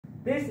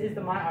This is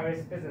the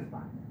Myiris business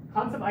plan,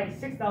 concept ID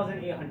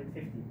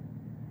 6850.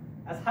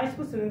 As high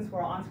school students who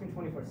are on screen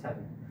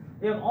 24/7,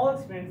 we have all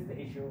experienced the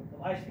issue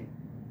of eye strain.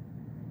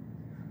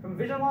 From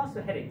vision loss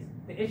to headaches,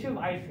 the issue of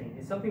eye strain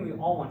is something we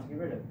all want to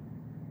get rid of.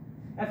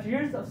 After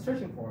years of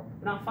searching for,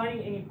 but not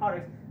finding any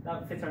products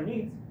that fits our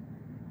needs,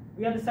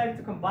 we have decided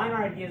to combine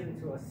our ideas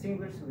into a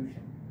singular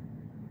solution.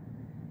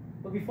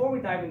 But before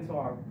we dive into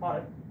our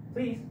product,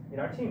 please meet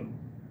our team.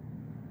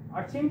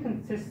 Our team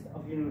consists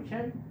of Yunru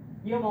Chen,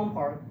 Yewon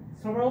Park,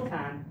 Sorelle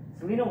Tran,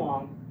 Selina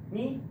Wang,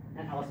 me,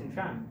 and Allex and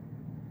Tran.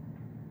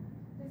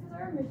 This is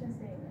our mission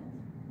statement.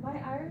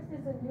 Myiris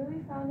is a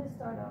newly founded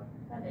startup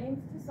that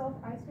aims to solve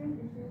eye strain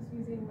issues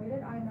using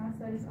weighted eye masks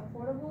that is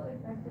affordable,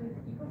 effective,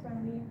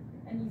 eco-friendly,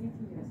 and easy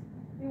to use.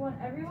 We want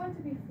everyone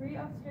to be free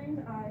of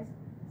strained eyes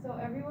so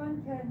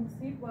everyone can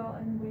sleep well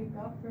and wake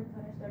up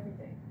replenished every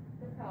day.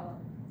 The problem.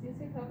 Due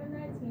to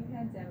COVID-19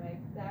 pandemic,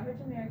 the average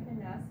American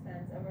now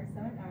spends over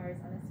 7 hours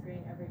on a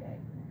screen every day.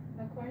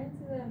 According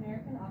to the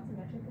American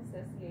Optometric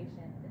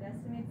Association, it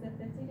estimates that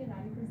 50 to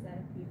 90%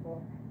 of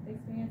people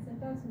experience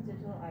symptoms from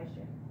digital eye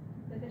strain.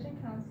 The Vision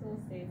Council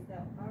states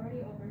that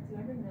already over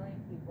 200 million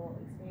people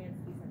experience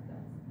these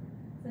symptoms.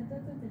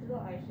 Symptoms of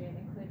digital eye strain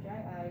include dry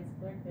eyes,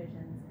 blurred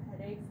visions,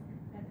 headaches,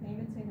 and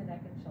pain between the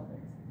neck and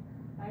shoulders.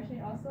 Eye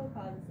strain also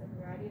causes a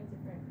variety of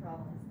different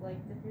problems,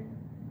 like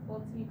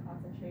difficulty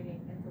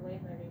concentrating and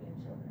delayed learning in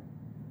children.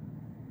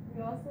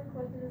 We also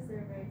collected a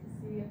survey to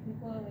see if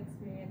people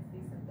experience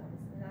these symptoms,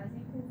 and as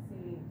you can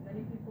see,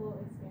 many people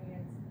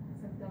experience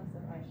symptoms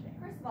of eye strain.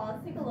 First of all,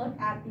 let's take a look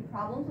at the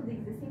problems with the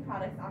existing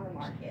products on the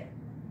market.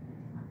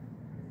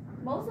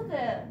 Most of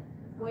the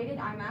weighted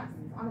eye masks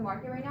on the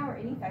market right now are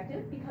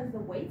ineffective because the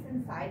weights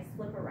inside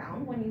slip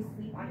around when you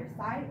sleep on your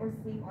side or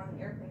sleep on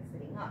an airplane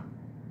sitting up.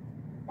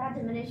 That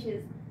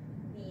diminishes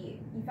the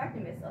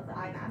effectiveness of the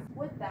eye mask.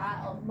 With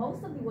that,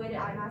 most of the weighted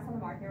eye masks on the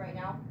market right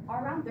now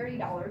are around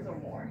 $30 or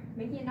more,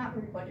 making it not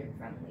very budget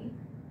friendly.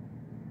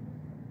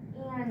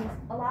 And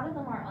a lot of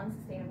them are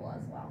unsustainable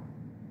as well.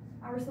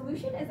 Our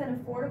solution is an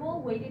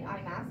affordable weighted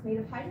eye mask made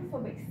of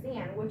hydrophobic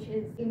sand, which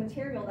is a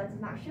material that does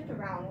not shift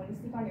around when you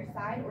sleep on your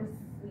side or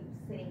sleep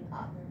sitting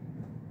up.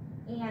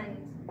 And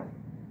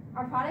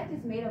our product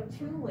is made of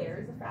 2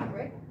 layers of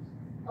fabric.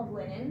 Of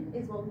linen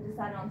is what we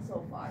decided on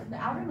so far. The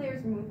outer layer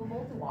is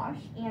removable to wash,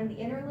 and the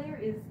inner layer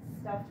is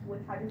stuffed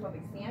with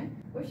hydrophobic sand,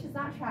 which does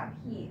not trap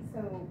heat,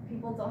 so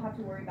people don't have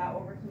to worry about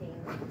overheating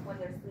when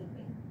they're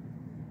sleeping.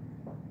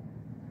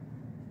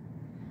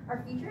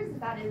 Our features is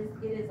that it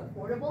is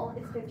affordable.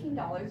 It's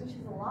 $15, which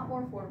is a lot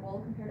more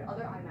affordable compared to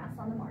other eye masks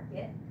on the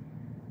market.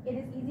 It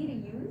is easy to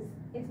use.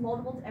 It's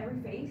moldable to every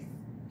face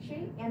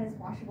shape, and it's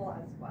washable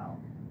as well.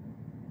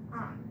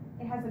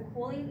 It has a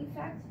cooling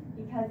effect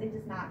because it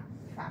does not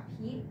trap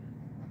heat,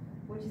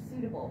 which is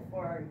suitable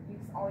for use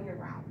all year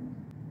round.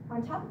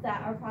 On top of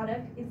that, our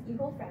product is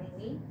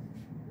eco-friendly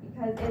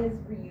because it is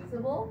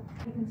reusable.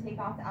 You can take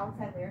off the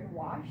outside layer to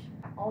wash.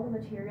 All the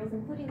materials,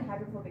 including the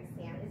hydrophobic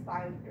sand, is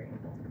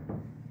biodegradable.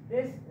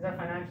 This is our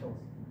financials.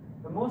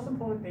 The most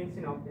important thing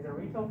to note is a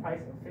retail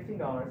price of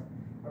 $15,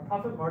 our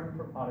profit margin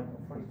per product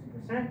of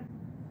 42%,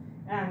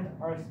 and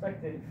our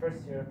expected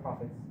first-year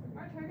profits.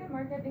 Our target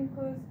market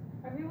includes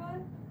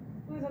everyone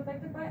who is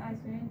affected by eye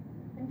strain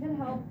and can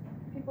help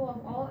people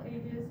of all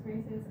ages,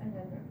 races, and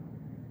gender.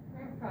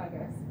 Current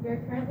progress. We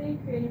are currently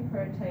creating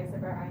prototypes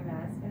of our eye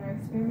masks and are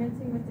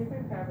experimenting with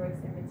different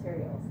fabrics and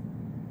materials.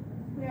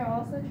 We are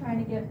also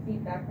trying to get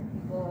feedback from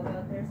people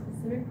about their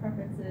specific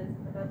preferences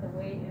about the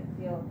weight and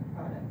feel of the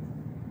product.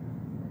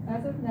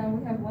 As of now,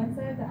 we have one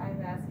side of the eye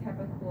mask have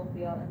a cool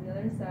feel and the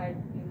other side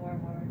be more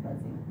and more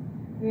fuzzy.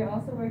 We are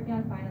also working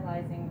on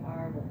finalizing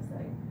our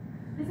website.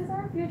 This is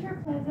our future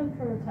plans and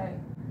prototype.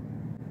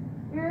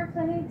 We are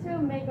planning to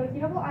make a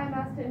heatable eye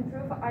mask to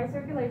improve eye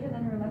circulation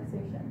and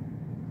relaxation.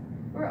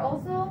 We're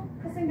also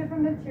testing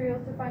different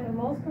materials to find the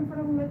most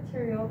comfortable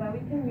material that we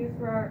can use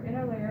for our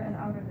inner layer and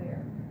outer layer.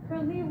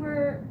 Currently,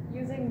 we're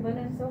using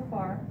linen so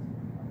far.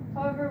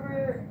 However,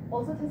 we're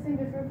also testing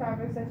different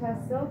fabrics such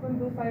as silk,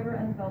 bamboo fiber,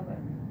 and velvet.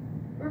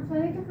 We're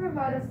planning to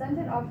provide a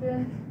scented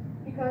option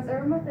because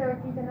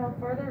aromatherapy can help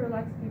further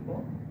relax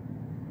people.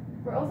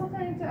 We're also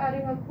planning to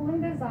adding a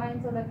cooling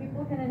design so that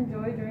people can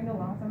enjoy during the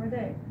long summer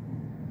day.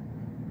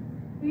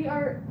 We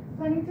are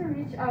planning to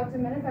reach out to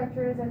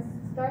manufacturers and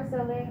start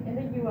selling in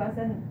the US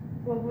and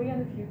globally in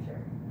the future.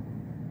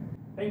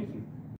 Thank you.